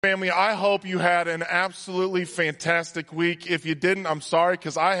Family, I hope you had an absolutely fantastic week. If you didn't, I'm sorry,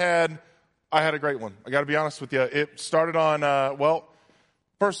 because I had a great one. I got to be honest with you. It started on,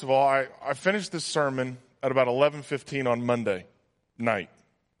 first of all, I finished this sermon at about 11:15 on Monday night.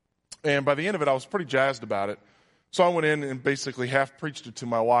 And by the end of it, I was pretty jazzed about it. So I went in and basically half preached it to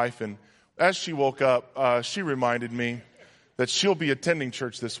my wife. And as she woke up, she reminded me that she'll be attending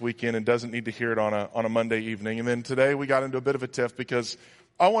church this weekend and doesn't need to hear it on a Monday evening. And then today we got into a bit of a tiff because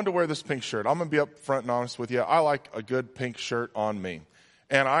I wanted to wear this pink shirt. I'm going to be up front and honest with you. I like a good pink shirt on me.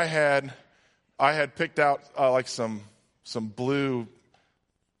 And I had picked out like some blue,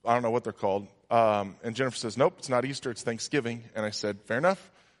 I don't know what they're called. And Jennifer says, nope, it's not Easter, it's Thanksgiving. And I said, fair enough.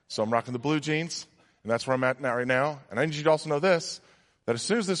 So I'm rocking the blue jeans, and that's where I'm at now right now. And I need you to also know this, that as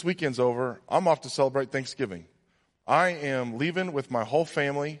soon as this weekend's over, I'm off to celebrate Thanksgiving. I am leaving with my whole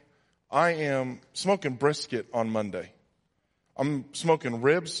family. I am smoking brisket on Monday. I'm smoking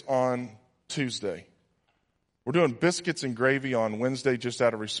ribs on Tuesday. We're doing biscuits and gravy on Wednesday just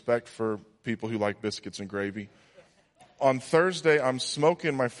out of respect for people who like biscuits and gravy. On Thursday, I'm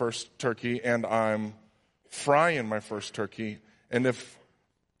smoking my first turkey and I'm frying my first turkey. And if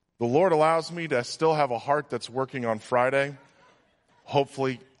the Lord allows me to still have a heart that's working on Friday,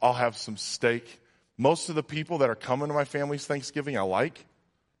 hopefully I'll have some steak. Most of the people that are coming to my family's Thanksgiving I like.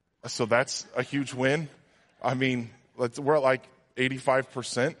 So that's a huge win. I mean, we're at like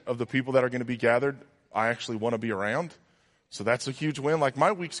 85% of the people that are going to be gathered I actually want to be around. So that's a huge win. Like,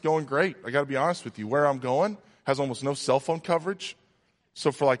 my week's going great. I got to be honest with you. Where I'm going has almost no cell phone coverage.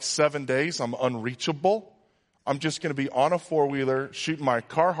 So for like 7 days, I'm unreachable. I'm just going to be on a four-wheeler, shooting my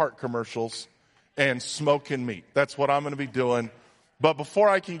Carhartt commercials and smoking meat. That's what I'm going to be doing. But before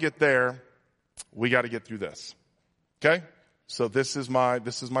I can get there, we got to get through this. Okay? So this is my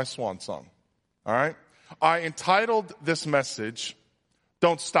swan song. All right? I entitled this message,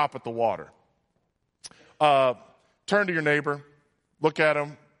 Don't Stop at the Water. Turn to your neighbor, look at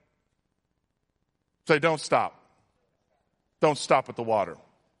him, say, don't stop. Don't stop at the water.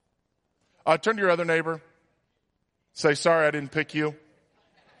 Turn to your other neighbor, say, sorry I didn't pick you.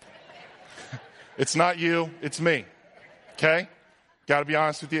 It's not you, it's me. Okay? Got to be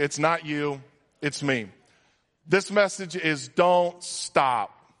honest with you, it's not you, it's me. This message is don't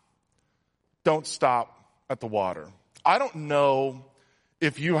stop. Don't stop at the water. I don't know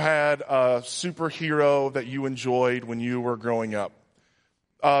if you had a superhero that you enjoyed when you were growing up.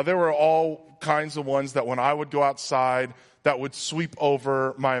 There were all kinds of ones that when I would go outside that would sweep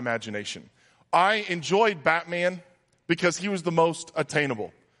over my imagination. I enjoyed Batman because he was the most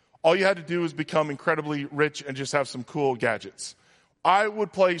attainable. All you had to do was become incredibly rich and just have some cool gadgets. I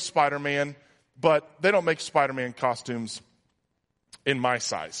would play Spider-Man, but they don't make Spider-Man costumes in my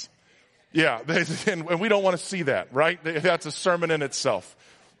size. Yeah, and we don't want to see that, right? That's a sermon in itself.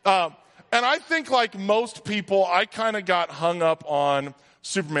 And I think like most people, I kind of got hung up on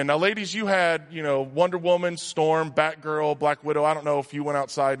Superman. Now, ladies, you had, Wonder Woman, Storm, Batgirl, Black Widow. I don't know if you went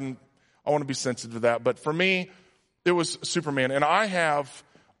outside, and I want to be sensitive to that. But for me, it was Superman. And I have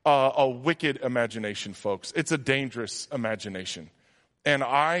a wicked imagination, folks. It's a dangerous imagination. And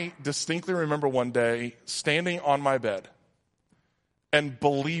I distinctly remember one day standing on my bed and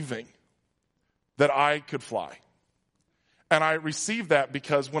believing that I could fly. And I received that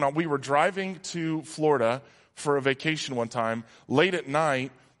because when we were driving to Florida for a vacation one time, late at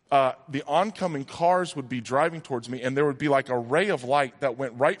night, the oncoming cars would be driving towards me, and there would be like a ray of light that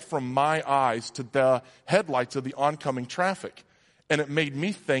went right from my eyes to the headlights of the oncoming traffic. And it made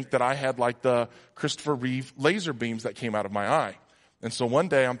me think that I had like the Christopher Reeve laser beams that came out of my eye. And so one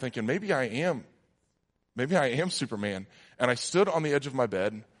day I'm thinking, maybe I am Superman. And I stood on the edge of my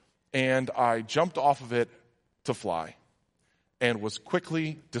bed, and I jumped off of it to fly and was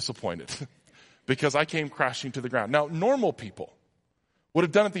quickly disappointed because I came crashing to the ground. Now, normal people would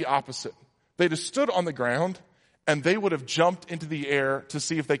have done it the opposite. They'd have stood on the ground and they would have jumped into the air to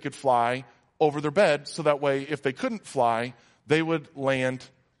see if they could fly over their bed, so that way if they couldn't fly, they would land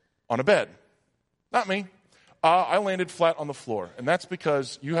on a bed. Not me. I landed flat on the floor, and that's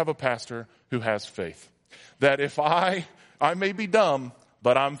because you have a pastor who has faith. That if I may be dumb,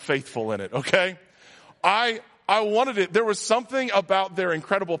 but I'm faithful in it, okay? I wanted it. There was something about their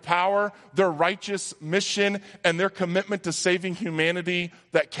incredible power, their righteous mission, and their commitment to saving humanity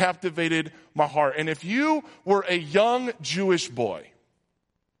that captivated my heart. And if you were a young Jewish boy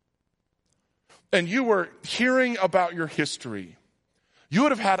and you were hearing about your history, you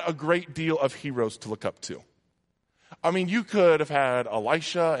would have had a great deal of heroes to look up to. I mean, you could have had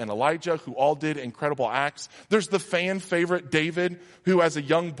Elisha and Elijah, who all did incredible acts. There's the fan favorite David, who as a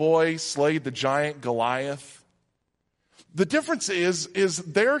young boy slayed the giant Goliath. The difference is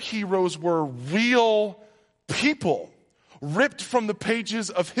their heroes were real people, ripped from the pages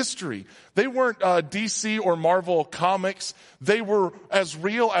of history. They weren't DC or Marvel comics. They were as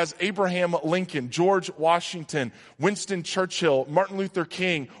real as Abraham Lincoln, George Washington, Winston Churchill, Martin Luther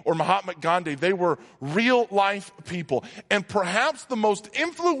King, or Mahatma Gandhi. They were real life people. And perhaps the most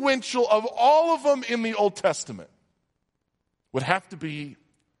influential of all of them in the Old Testament would have to be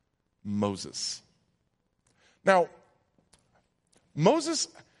Moses. Now, Moses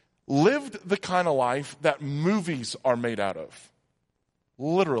lived the kind of life that movies are made out of.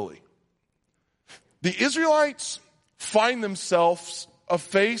 Literally. The Israelites find themselves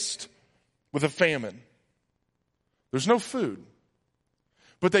faced with a famine. There's no food.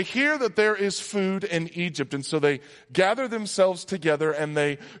 But they hear that there is food in Egypt, and so they gather themselves together and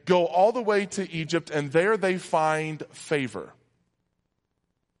they go all the way to Egypt, and there they find favor.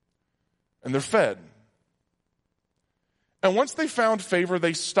 And they're fed. And once they found favor,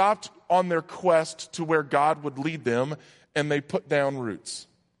 they stopped on their quest to where God would lead them, and they put down roots.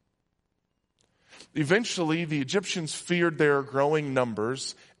 Eventually, the Egyptians feared their growing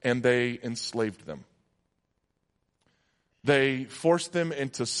numbers, and they enslaved them. They forced them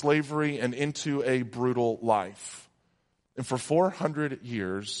into slavery and into a brutal life. And for 400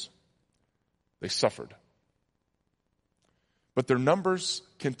 years, they suffered. But their numbers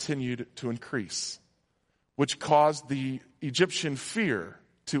continued to increase, which caused the Egyptian fear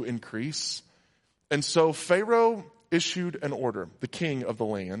to increase. And so Pharaoh issued an order, the king of the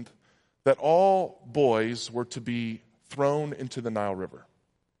land, that all boys were to be thrown into the Nile River.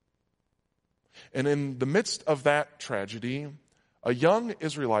 And in the midst of that tragedy, a young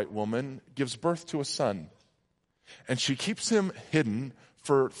Israelite woman gives birth to a son. And she keeps him hidden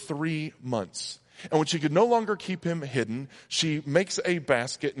for 3 months. And when she could no longer keep him hidden, she makes a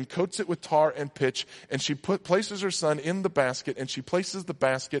basket and coats it with tar and pitch, and she places her son in the basket, and she places the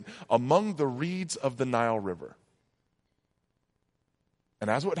basket among the reeds of the Nile River. And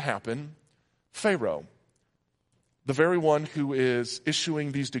as would happen, Pharaoh, the very one who is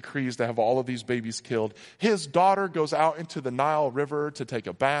issuing these decrees to have all of these babies killed, his daughter goes out into the Nile River to take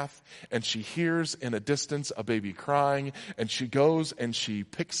a bath, and she hears in a distance a baby crying, and she goes and she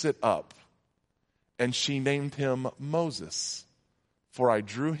picks it up. And she named him Moses, for I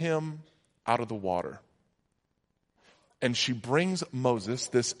drew him out of the water. And she brings Moses,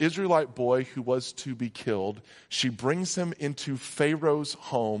 this Israelite boy who was to be killed, she brings him into Pharaoh's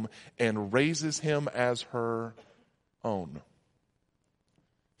home and raises him as her own.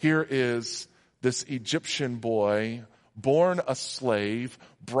 Here is this Egyptian boy, born a slave,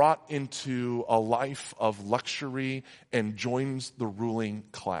 brought into a life of luxury and joins the ruling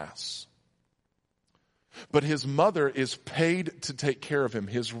class. But his mother is paid to take care of him.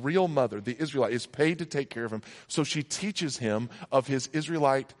 His real mother, the Israelite, is paid to take care of him. So she teaches him of his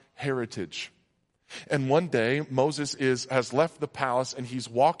Israelite heritage. And one day, Moses has left the palace and he's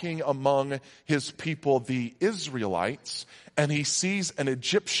walking among his people, the Israelites, and he sees an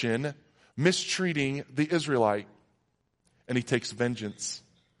Egyptian mistreating the Israelite. And he takes vengeance.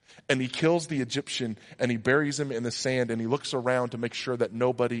 And he kills the Egyptian and he buries him in the sand, and he looks around to make sure that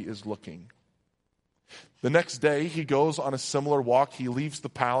nobody is looking. The next day, he goes on a similar walk. He leaves the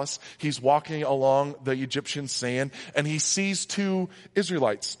palace. He's walking along the Egyptian sand, and he sees 2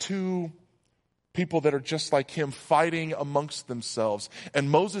 Israelites, 2 people that are just like him, fighting amongst themselves. And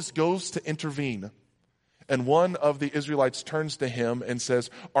Moses goes to intervene. And one of the Israelites turns to him and says,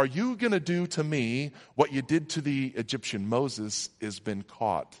 "Are you going to do to me what you did to the Egyptian?" Moses has been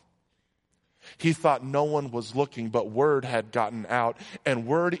caught. He thought no one was looking, but word had gotten out, and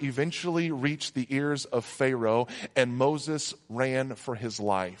word eventually reached the ears of Pharaoh, and Moses ran for his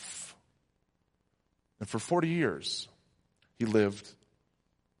life. And for 40 years, he lived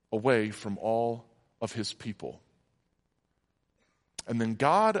away from all of his people. And then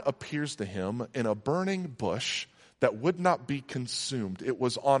God appears to him in a burning bush that would not be consumed. It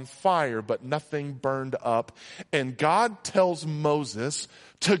was on fire, but nothing burned up. And God tells Moses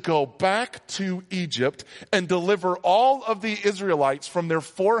to go back to Egypt and deliver all of the Israelites from their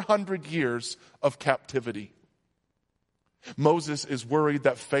 400 years of captivity. Moses is worried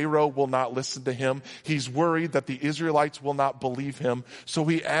that Pharaoh will not listen to him. He's worried that the Israelites will not believe him. So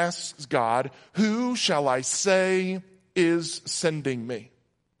he asks God, "Who shall I say is sending me?"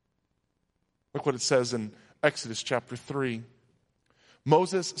 Look what it says in Exodus chapter 3.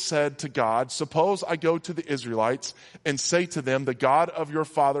 Moses said to God, "Suppose I go to the Israelites and say to them, 'The God of your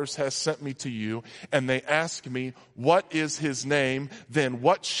fathers has sent me to you,' and they ask me, 'What is his name?' Then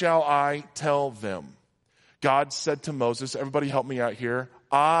what shall I tell them?" God said to Moses, everybody help me out here,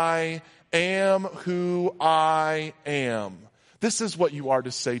 I am who I am. This is what you are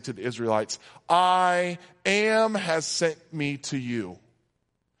to say to the Israelites. I am has sent me to you.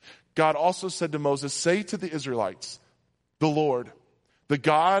 God also said to Moses, say to the Israelites, the Lord, the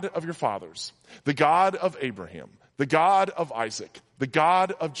God of your fathers, the God of Abraham, the God of Isaac, the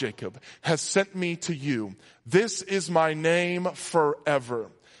God of Jacob, has sent me to you. This is my name forever,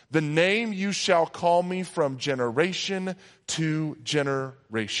 the name you shall call me from generation to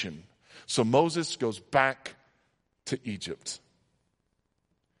generation. So Moses goes back to Egypt.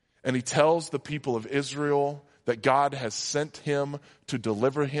 And he tells the people of Israel that God has sent him to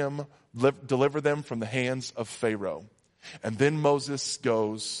deliver them from the hands of Pharaoh. And then Moses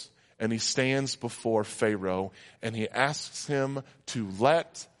goes and he stands before Pharaoh and he asks him to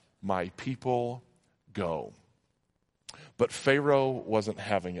let my people go. But Pharaoh wasn't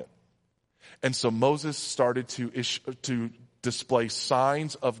having it. And so Moses started to display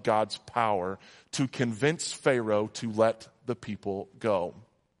signs of God's power to convince Pharaoh to let the people go.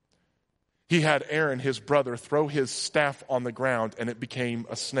 He had Aaron, his brother, throw his staff on the ground and it became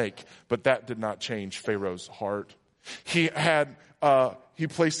a snake. But that did not change Pharaoh's heart. He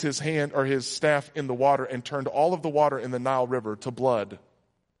placed his hand or his staff in the water and turned all of the water in the Nile River to blood.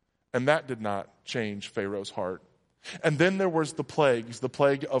 And that did not change Pharaoh's heart. And then there was the plagues, the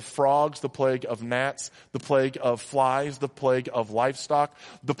plague of frogs, the plague of gnats, the plague of flies, the plague of livestock,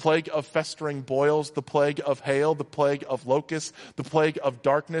 the plague of festering boils, the plague of hail, the plague of locusts, the plague of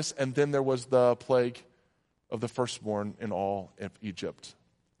darkness, and then there was the plague of the firstborn in all of Egypt.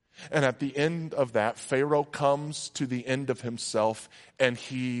 And at the end of that, Pharaoh comes to the end of himself and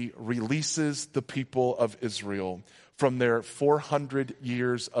he releases the people of Israel from their 400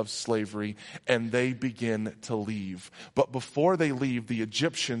 years of slavery, and they begin to leave. But before they leave, the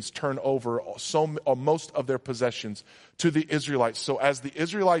Egyptians turn over most of their possessions to the Israelites. So as the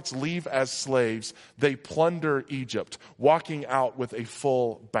Israelites leave as slaves, they plunder Egypt, walking out with a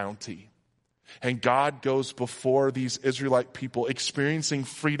full bounty. And God goes before these Israelite people, experiencing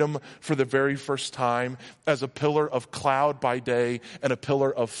freedom for the very first time as a pillar of cloud by day and a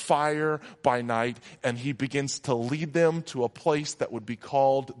pillar of fire by night. And he begins to lead them to a place that would be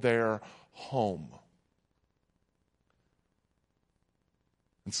called their home.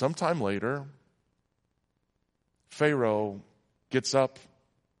 And sometime later, Pharaoh gets up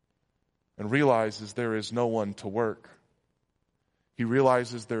and realizes there is no one to work. He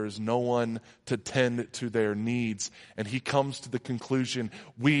realizes there is no one to tend to their needs. And he comes to the conclusion,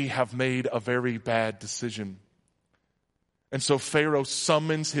 we have made a very bad decision. And so Pharaoh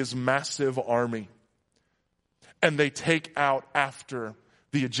summons his massive army. And they take out after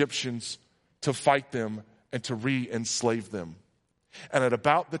the Egyptians to fight them and to re-enslave them. And at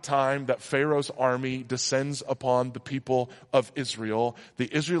about the time that Pharaoh's army descends upon the people of Israel,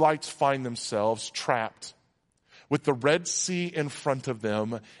 the Israelites find themselves trapped with the Red Sea in front of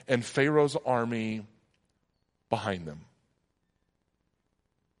them and Pharaoh's army behind them.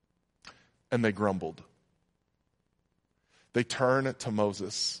 And they grumbled. They turn to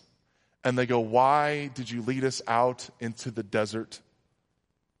Moses and they go, why did you lead us out into the desert?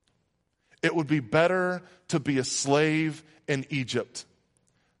 It would be better to be a slave in Egypt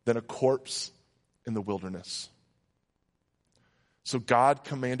than a corpse in the wilderness. So God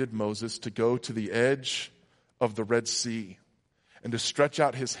commanded Moses to go to the edge of the Red Sea and to stretch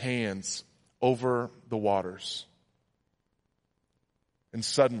out his hands over the waters. And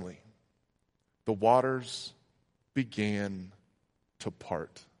suddenly, the waters began to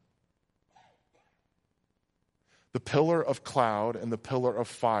part. The pillar of cloud and the pillar of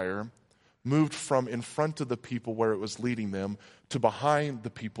fire moved from in front of the people where it was leading them to behind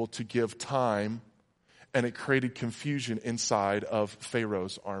the people to give time, and it created confusion inside of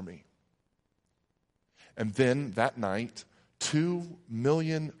Pharaoh's army. And then that night, 2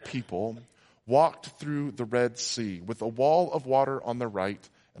 million people walked through the Red Sea with a wall of water on their right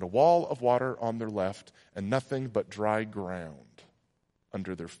and a wall of water on their left and nothing but dry ground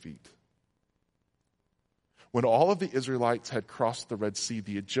under their feet. When all of the Israelites had crossed the Red Sea,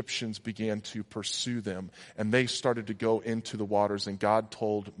 the Egyptians began to pursue them, and they started to go into the waters, and God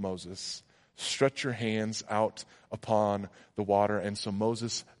told Moses, stretch your hands out upon the water. And so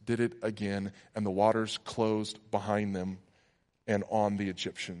Moses did it again, and the waters closed behind them and on the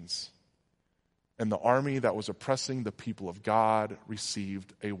Egyptians. And the army that was oppressing the people of God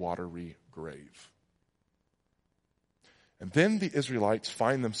received a watery grave. And then the Israelites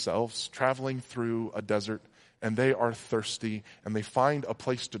find themselves traveling through a desert, and they are thirsty, and they find a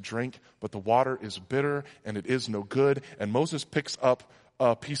place to drink, but the water is bitter, and it is no good. And Moses picks up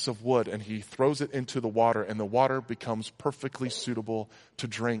a piece of wood and he throws it into the water, and the water becomes perfectly suitable to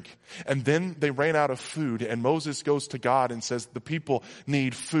drink. And then they ran out of food, and Moses goes to God and says, the people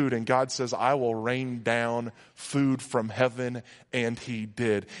need food. And God says, I will rain down food from heaven. And he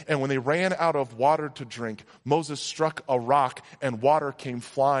did. And when they ran out of water to drink, Moses struck a rock, and water came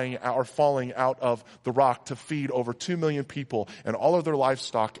falling out of the rock to feed over 2 million people and all of their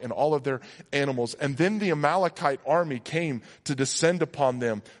livestock and all of their animals. And then the Amalekite army came to descend upon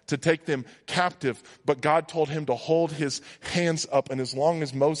them, to take them captive. But God told him to hold his hands up, and as long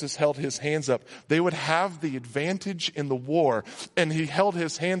as Moses held his hands up, they would have the advantage in the war. And he held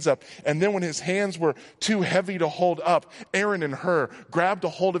his hands up, and then when his hands were too heavy to hold up, Aaron and Hur grabbed a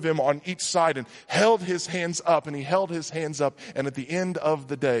hold of him on each side and held his hands up, and he held his hands up, and at the end of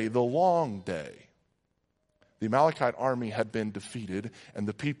the day, the long day, the Amalekite army had been defeated, and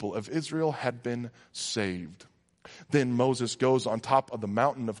the people of Israel had been saved. Then Moses goes on top of the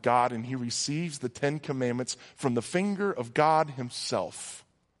mountain of God, and he receives the 10 commandments from the finger of God himself.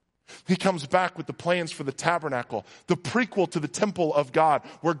 He comes back with the plans for the tabernacle, the prequel to the temple of God,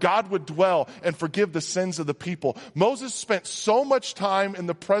 where God would dwell and forgive the sins of the people. Moses spent so much time in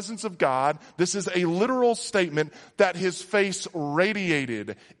the presence of God, this is a literal statement, that his face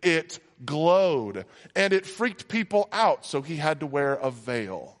radiated, it glowed, and it freaked people out, so he had to wear a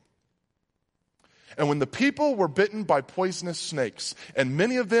veil. And when the people were bitten by poisonous snakes, and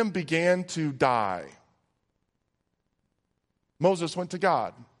many of them began to die, Moses went to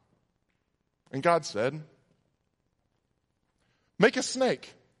God. And God said, make a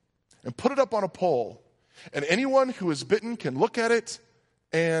snake and put it up on a pole, and anyone who is bitten can look at it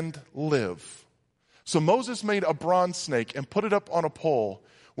and live. So Moses made a bronze snake and put it up on a pole.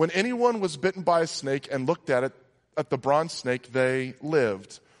 When anyone was bitten by a snake and looked at it, at the bronze snake, they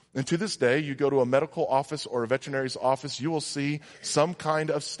lived. And to this day, you go to a medical office or a veterinary's office, you will see some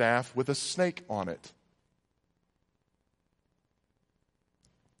kind of staff with a snake on it.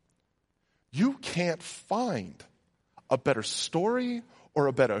 You can't find a better story or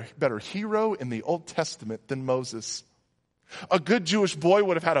a better hero in the Old Testament than Moses. A good Jewish boy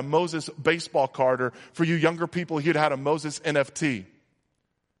would have had a Moses baseball card, or for you younger people, he'd had a Moses NFT.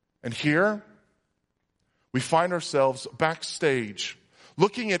 And here, we find ourselves backstage,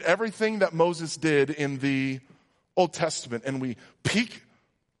 looking at everything that Moses did in the Old Testament, and we peek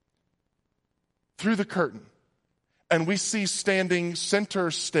through the curtain, and we see standing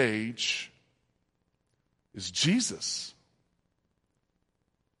center stage is Jesus.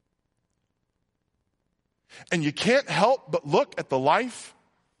 And you can't help but look at the life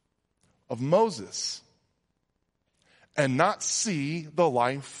of Moses and not see the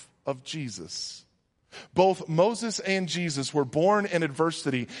life of Jesus. Both Moses and Jesus were born in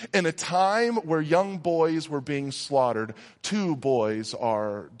adversity in a time where young boys were being slaughtered. 2 boys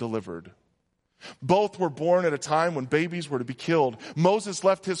are delivered. Both were born at a time when babies were to be killed. Moses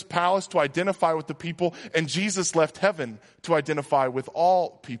left his palace to identify with the people, and Jesus left heaven to identify with all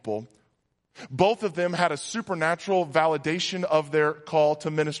people. Both of them had a supernatural validation of their call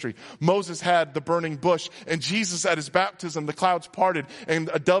to ministry. Moses had the burning bush, and Jesus at his baptism, the clouds parted, and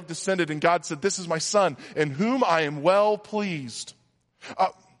a dove descended, and God said, "This is my son, in whom I am well pleased."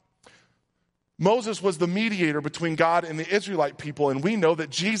 Moses was the mediator between God and the Israelite people, and we know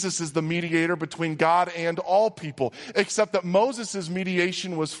that Jesus is the mediator between God and all people, except that Moses'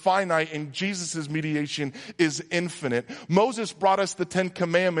 mediation was finite and Jesus' mediation is infinite. Moses brought us the 10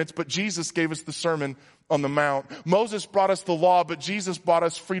 commandments, but Jesus gave us the Sermon on the Mount. Moses brought us the law, but Jesus brought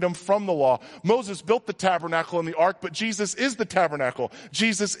us freedom from the law. Moses built the tabernacle and the ark, but Jesus is the tabernacle.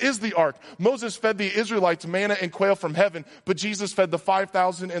 Jesus is the ark. Moses fed the Israelites manna and quail from heaven, but Jesus fed the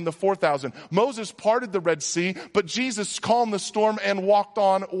 5,000 and the 4,000. Moses parted the Red Sea, but Jesus calmed the storm and walked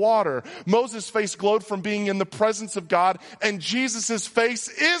on water. Moses' face glowed from being in the presence of God, and Jesus' face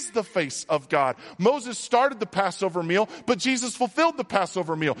is the face of God. Moses started the Passover meal, but Jesus fulfilled the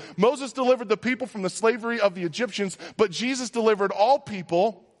Passover meal. Moses delivered the people from the slavery of the Egyptians, but Jesus delivered all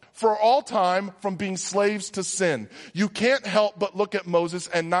people for all time from being slaves to sin. You can't help but look at Moses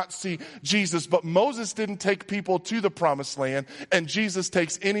and not see Jesus, but Moses didn't take people to the promised land, and Jesus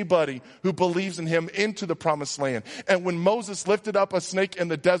takes anybody who believes in him into the promised land. And when Moses lifted up a snake in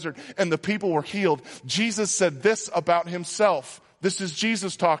the desert and the people were healed, Jesus said this about himself. This is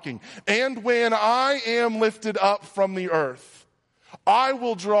Jesus talking. "And when I am lifted up from the earth, I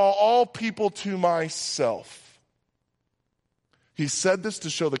will draw all people to myself." He said this to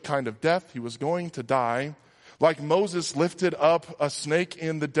show the kind of death he was going to die. Like Moses lifted up a snake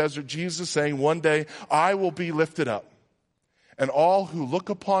in the desert, Jesus saying, one day I will be lifted up, and all who look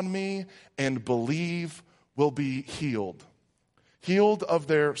upon me and believe will be healed. healed of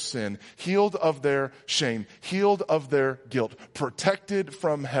their sin, healed of their shame, healed of their guilt, protected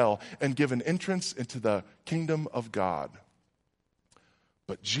from hell, and given entrance into the kingdom of God.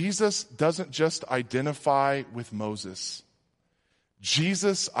 But Jesus doesn't just identify with Moses.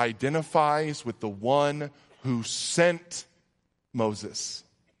 Jesus identifies with the one who sent Moses.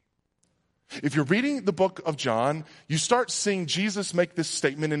 If you're reading the book of John, you start seeing Jesus make this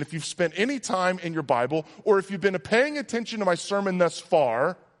statement, and if you've spent any time in your Bible, or if you've been paying attention to my sermon thus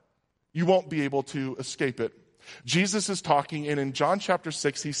far, you won't be able to escape it. Jesus is talking, and in John chapter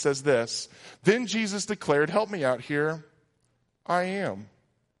 6, he says this, "Then Jesus declared," help me out here, "I am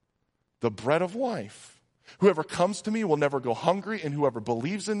the bread of life. Whoever comes to me will never go hungry, and whoever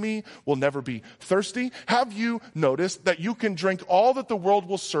believes in me will never be thirsty." Have you noticed that you can drink all that the world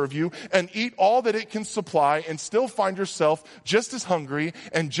will serve you and eat all that it can supply and still find yourself just as hungry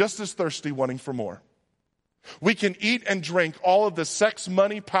and just as thirsty, wanting for more? We can eat and drink all of the sex,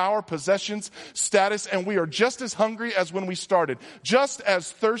 money, power, possessions, status, and we are just as hungry as when we started, just as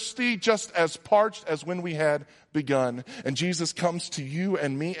thirsty, just as parched as when we had begun. And Jesus comes to you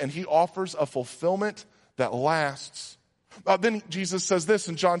and me, and he offers a fulfillment that lasts. Then Jesus says this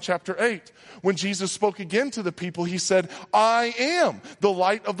in John chapter 8. When Jesus spoke again to the people, he said, "I am the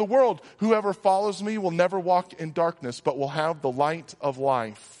light of the world. Whoever follows me will never walk in darkness, but will have the light of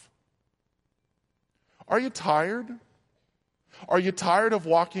life." Are you tired? Are you tired of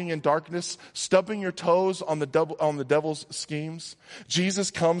walking in darkness, stubbing your toes on the devil's schemes?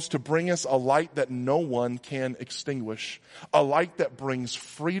 Jesus comes to bring us a light that no one can extinguish, a light that brings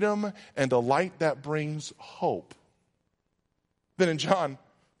freedom and a light that brings hope. Then in John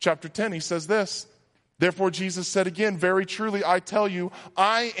chapter 10, he says this, "Therefore Jesus said again, very truly I tell you,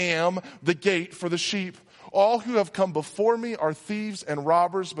 I am the gate for the sheep. All who have come before me are thieves and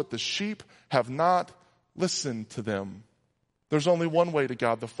robbers, but the sheep have not listened to them." There's only one way to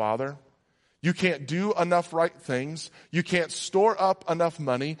God the Father. You can't do enough right things. You can't store up enough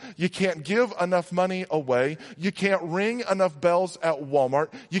money. You can't give enough money away. You can't ring enough bells at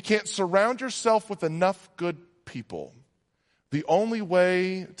Walmart. You can't surround yourself with enough good people. The only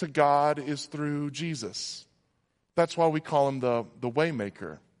way to God is through Jesus. That's why we call him the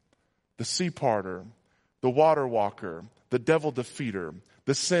waymaker, the sea parter, the water walker, the devil defeater,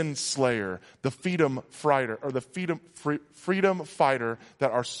 the sin slayer, the freedom fighter, or the freedom fighter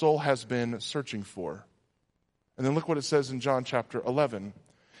that our soul has been searching for. And then look what it says in John chapter 11.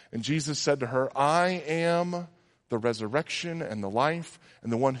 "And Jesus said to her, I am the resurrection and the life,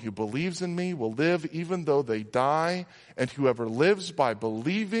 and the one who believes in me will live even though they die, and whoever lives by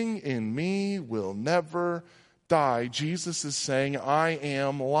believing in me will never die." Jesus is saying, I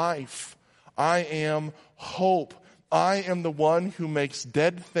am life. I am hope. I am the one who makes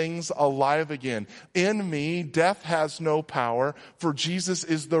dead things alive again. In me, death has no power, for Jesus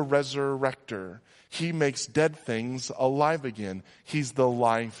is the resurrector. He makes dead things alive again. He's the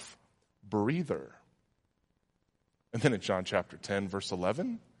life breather. And then in John chapter 10, verse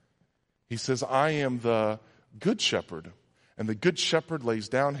 11, he says, "I am the good shepherd, and the good shepherd lays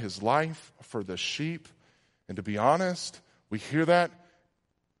down his life for the sheep." And to be honest, we hear that,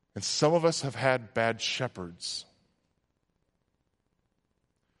 and some of us have had bad shepherds.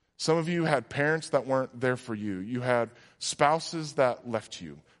 Some of you had parents that weren't there for you. You had spouses that left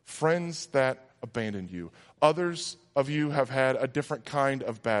you, friends that abandoned you. Others of you have had a different kind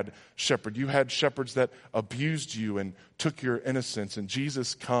of bad shepherd. You had shepherds that abused you and took your innocence. And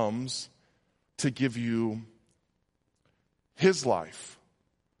Jesus comes to give you his life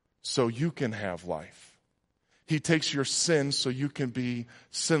so you can have life. He takes your sin so you can be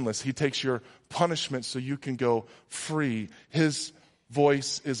sinless. He takes your punishment so you can go free. His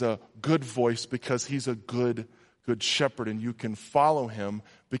voice is a good voice because he's a good shepherd, and you can follow him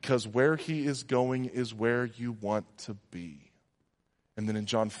because where he is going is where you want to be. And then in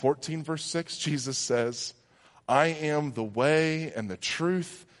John 14, verse 6, Jesus says, "I am the way and the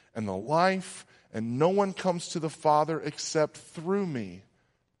truth and the life, and no one comes to the Father except through me."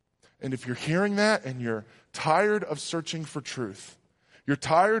 And if you're hearing that and you're tired of searching for truth, you're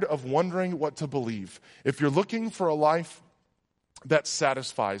tired of wondering what to believe, if you're looking for a life that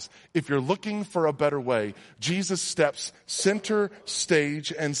satisfies, if you're looking for a better way, Jesus steps center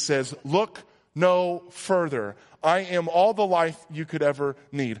stage and says, "Look no further. I am all the life you could ever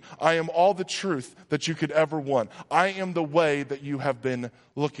need. I am all the truth that you could ever want. I am the way that you have been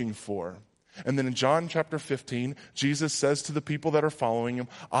looking for." And then in John chapter 15, Jesus says to the people that are following him,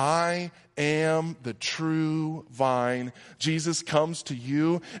 "I am the true vine." Jesus comes to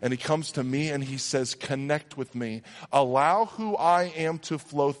you and he comes to me and he says, "Connect with me. Allow who I am to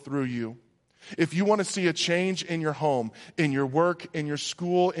flow through you." If you want to see a change in your home, in your work, in your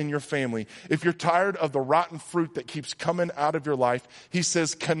school, in your family, if you're tired of the rotten fruit that keeps coming out of your life, he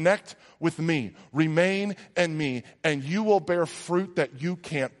says, connect with me, remain in me, and you will bear fruit that you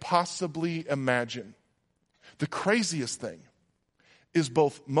can't possibly imagine. The craziest thing is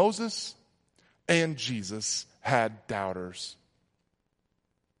both Moses and Jesus had doubters.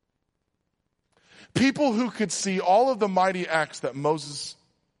 People who could see all of the mighty acts that Moses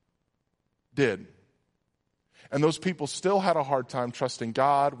did. And those people still had a hard time trusting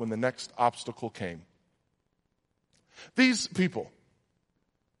God when the next obstacle came. These people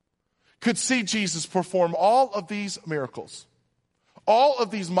could see Jesus perform all of these miracles, all of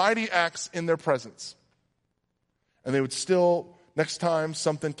these mighty acts in their presence. And they would still, next time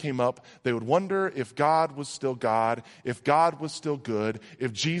something came up, they would wonder if God was still God, if God was still good,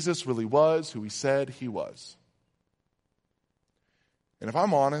 if Jesus really was who he said he was. And if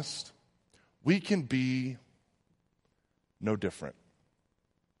I'm honest, we can be no different.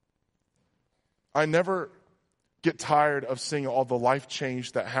 I never get tired of seeing all the life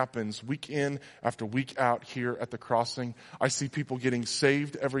change that happens week in after week out here at the Crossing. I see people getting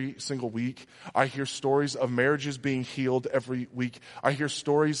saved every single week. I hear stories of marriages being healed every week. I hear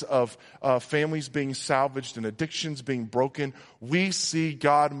stories of families being salvaged and addictions being broken. We see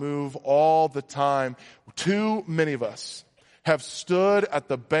God move all the time. Too many of us have stood at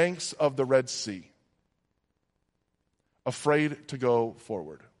the banks of the Red Sea, afraid to go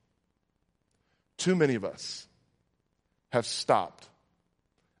forward. Too many of us have stopped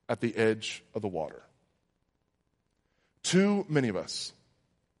at the edge of the water. Too many of us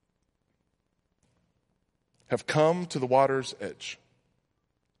have come to the water's edge,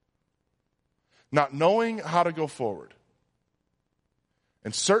 not knowing how to go forward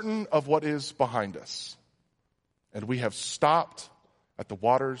and certain of what is behind us. And we have stopped at the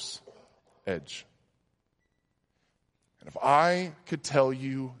water's edge. And if I could tell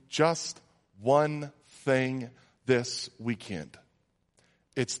you just one thing this weekend,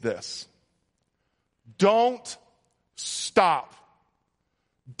 it's this. Don't stop.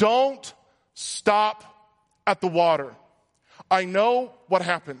 Don't stop at the water. I know what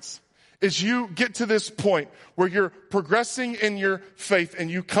happens is you get to this point where you're progressing in your faith and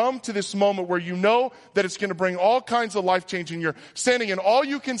you come to this moment where you know that it's going to bring all kinds of life change, and you're standing and all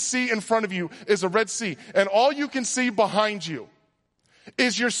you can see in front of you is a Red Sea, and all you can see behind you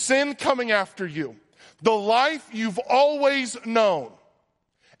is your sin coming after you, the life you've always known.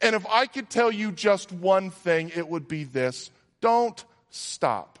 And if I could tell you just one thing, it would be this: don't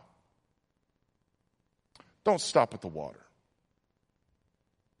stop. Don't stop at the water.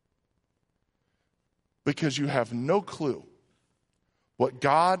 Because you have no clue what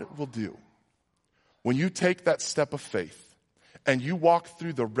God will do when you take that step of faith and you walk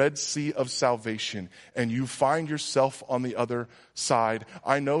through the Red Sea of salvation and you find yourself on the other side.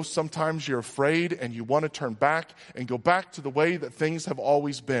 I know sometimes you're afraid and you want to turn back and go back to the way that things have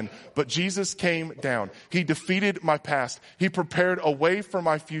always been. But Jesus came down. He defeated my past. He prepared a way for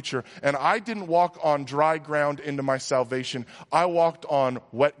my future. And I didn't walk on dry ground into my salvation. I walked on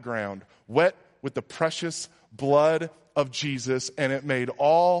wet ground, wet with the precious blood of Jesus, and it made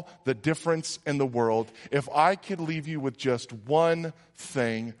all the difference in the world. If I could leave you with just one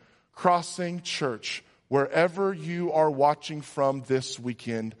thing, Crossing Church, wherever you are watching from this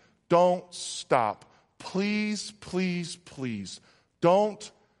weekend, don't stop. Please, please, please,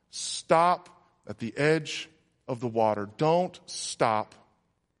 don't stop at the edge of the water. Don't stop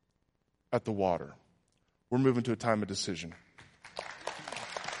at the water. We're moving to a time of decision.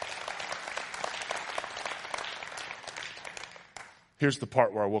 Here's the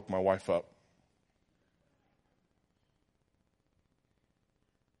part where I woke my wife up.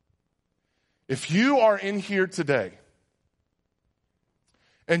 If you are in here today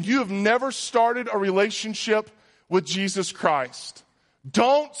and you have never started a relationship with Jesus Christ,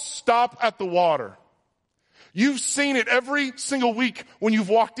 don't stop at the water. You've seen it every single week when you've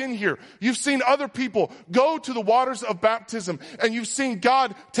walked in here. You've seen other people go to the waters of baptism, and you've seen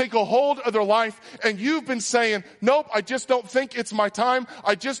God take a hold of their life, and you've been saying, nope, I just don't think it's my time.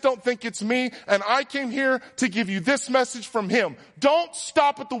 I just don't think it's me. And I came here to give you this message from Him. Don't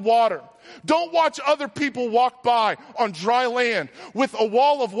stop at the water. Don't watch other people walk by on dry land with a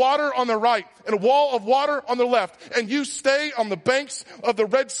wall of water on the right and a wall of water on the left, and you stay on the banks of the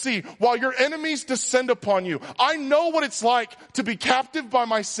Red Sea while your enemies descend upon you. I know what it's like to be captive by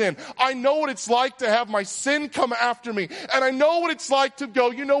my sin. I know what it's like to have my sin come after me. And I know what it's like to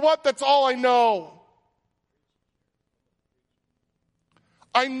go, you know what? That's all I know.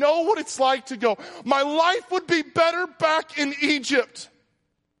 I know what it's like to go, my life would be better back in Egypt.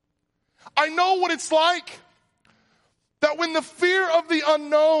 I know what it's like. That when the fear of the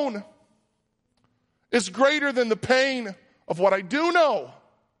unknown is greater than the pain of what I do know.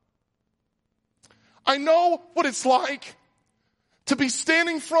 I know what it's like to be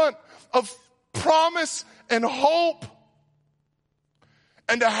standing in front of promise and hope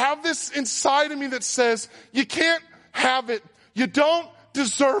and to have this inside of me that says, you can't have it. You don't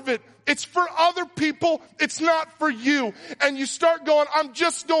deserve it. It's for other people. It's not for you. And you start going, I'm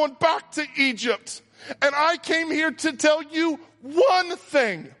just going back to Egypt. And I came here to tell you one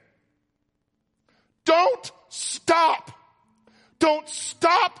thing. Don't stop. Don't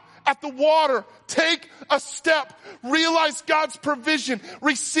stop at the water. Take a step. Realize God's provision.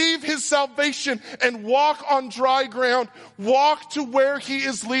 Receive his salvation and walk on dry ground. Walk to where he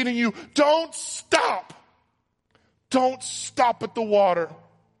is leading you. Don't stop. Don't stop at the water.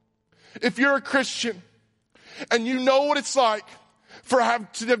 If you're a Christian and you know what it's like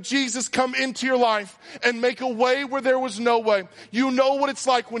to have Jesus come into your life and make a way where there was no way. You know what it's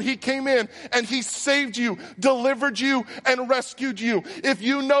like when he came in and he saved you, delivered you, and rescued you. If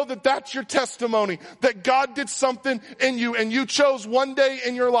you know that that's your testimony, that God did something in you and you chose one day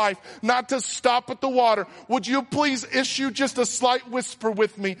in your life not to stop at the water, would you please issue just a slight whisper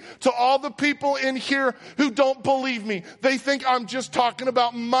with me to all the people in here who don't believe me? They think I'm just talking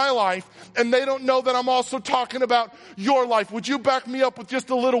about my life and they don't know that I'm also talking about your life. Would you back me up with just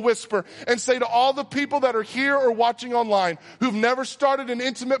a little whisper and say to all the people that are here or watching online who've never started an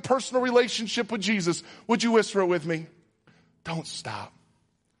intimate personal relationship with Jesus, would you whisper it with me? Don't stop.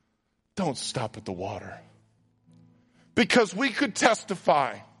 Don't stop at the water. Because we could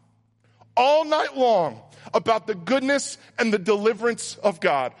testify all night long about the goodness and the deliverance of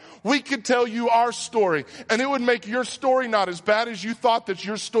God. We could tell you our story, and it would make your story not as bad as you thought that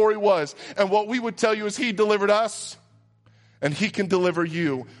your story was. And what we would tell you is he delivered us, and he can deliver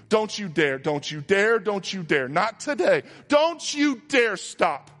you. Don't you dare, don't you dare, don't you dare. Not today. Don't you dare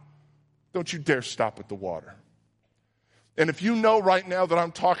stop. Don't you dare stop at the water. And if you know right now that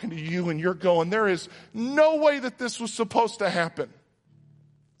I'm talking to you and you're going, there is no way that this was supposed to happen.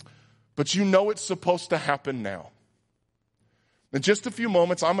 But you know it's supposed to happen now. In just a few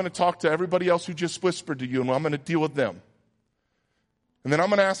moments, I'm going to talk to everybody else who just whispered to you, and I'm going to deal with them. And then I'm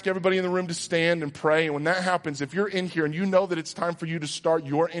going to ask everybody in the room to stand and pray. And when that happens, if you're in here and you know that it's time for you to start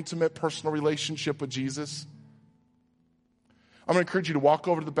your intimate personal relationship with Jesus, I'm going to encourage you to walk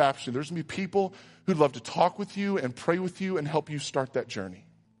over to the baptistry. There's going to be people who'd love to talk with you and pray with you and help you start that journey.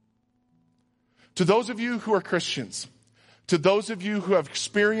 To those of you who are Christians, to those of you who have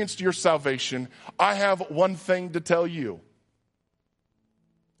experienced your salvation, I have one thing to tell you.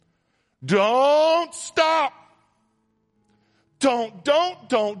 Don't stop. Don't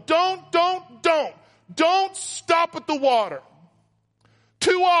stop at the water.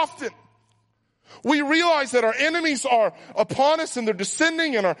 Too often, we realize that our enemies are upon us and they're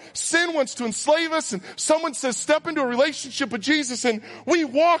descending and our sin wants to enslave us, and someone says, step into a relationship with Jesus, and we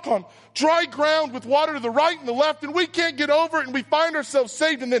walk on dry ground with water to the right and the left, and we can't get over it, and we find ourselves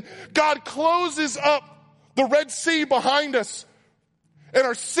saved, and then God closes up the Red Sea behind us and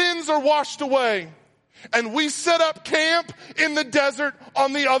our sins are washed away. And we set up camp in the desert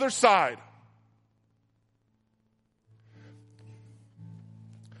on the other side.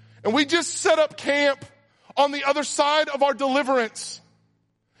 And we just set up camp on the other side of our deliverance,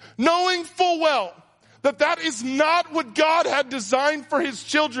 knowing full well that that is not what God had designed for his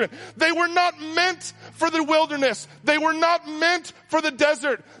children. They were not meant for the wilderness. They were not meant for the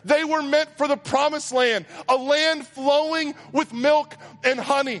desert. They were meant for the promised land, a land flowing with milk and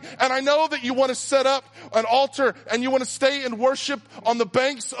honey. And I know that you want to set up an altar and you want to stay and worship on the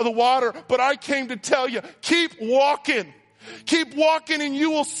banks of the water, but I came to tell you, keep walking. Keep walking and you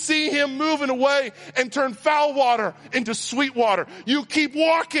will see him moving away and turn foul water into sweet water. You keep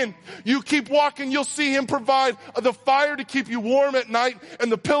walking. You keep walking. You'll see him provide the fire to keep you warm at night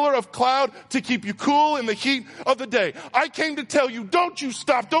and the pillar of cloud to keep you cool in the heat of the day. I came to tell you, don't you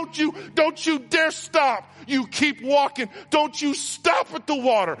stop. Don't you dare stop. You keep walking. Don't you stop at the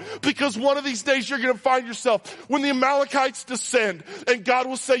water, because one of these days you're going to find yourself when the Amalekites descend and God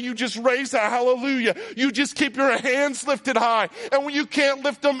will say, you just raise a hallelujah. You just keep your hands lifted high. And when you can't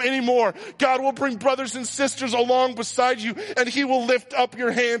lift them anymore, God will bring brothers and sisters along beside you and he will lift up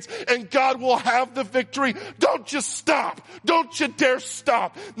your hands and God will have the victory. Don't just stop. Don't you dare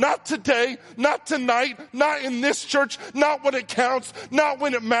stop. Not today, not tonight, not in this church, not when it counts, not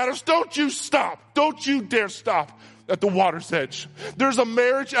when it matters. Don't you stop. Don't you dare stop at the water's edge. There's a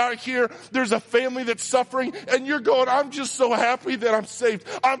marriage out here. There's a family that's suffering and you're going, I'm just so happy that I'm saved.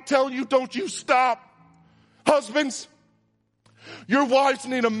 I'm telling you, don't you stop. Husbands, Your wives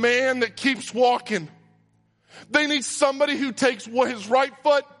need a man that keeps walking. They need somebody who takes his right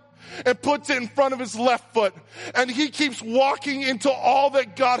foot and puts it in front of his left foot. And he keeps walking into all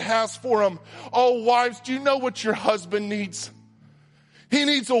that God has for him. Oh, wives, do you know what your husband needs? He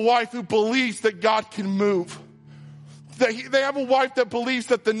needs a wife who believes that God can move. They have a wife that believes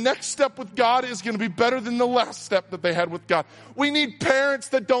that the next step with God is going to be better than the last step that they had with God. We need parents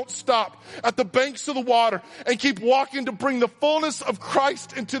that don't stop at the banks of the water and keep walking to bring the fullness of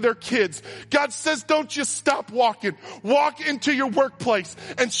Christ into their kids. God says, don't just stop walking. Walk into your workplace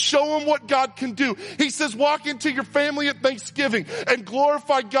and show them what God can do. He says, walk into your family at Thanksgiving and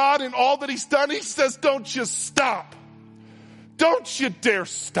glorify God in all that he's done. He says, don't just stop. Don't you dare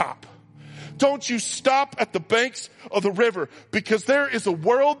stop. Don't you stop at the banks of the river, because there is a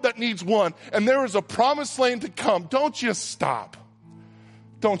world that needs one, and there is a promised land to come. Don't you stop.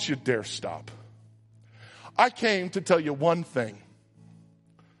 Don't you dare stop. I came to tell you one thing,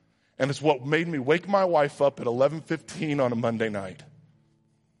 and it's what made me wake my wife up at 11:15 on a Monday night.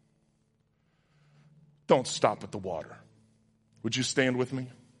 Don't stop at the water. Would you stand with me?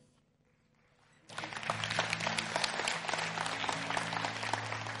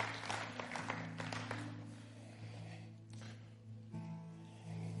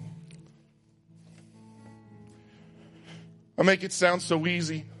 I make it sound so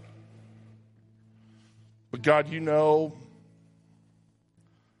easy. But God, you know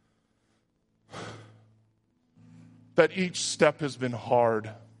that each step has been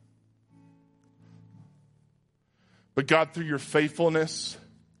hard. But God, through your faithfulness,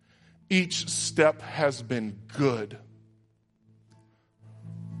 each step has been good.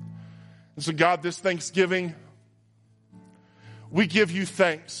 And so God, this Thanksgiving, we give you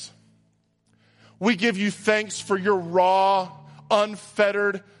thanks. We give you thanks for your raw,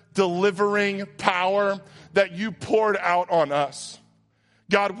 unfettered, delivering power that you poured out on us.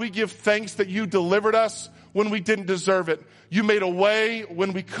 God, we give thanks that you delivered us when we didn't deserve it. You made a way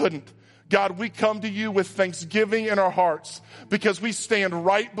when we couldn't. God, we come to you with thanksgiving in our hearts because we stand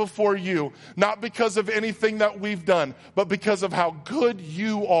right before you, not because of anything that we've done, but because of how good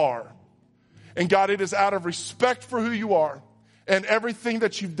you are. And God, it is out of respect for who you are and everything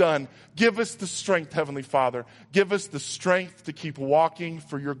that you've done. Give us the strength, Heavenly Father. Give us the strength to keep walking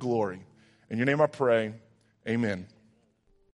for your glory. In your name I pray, amen.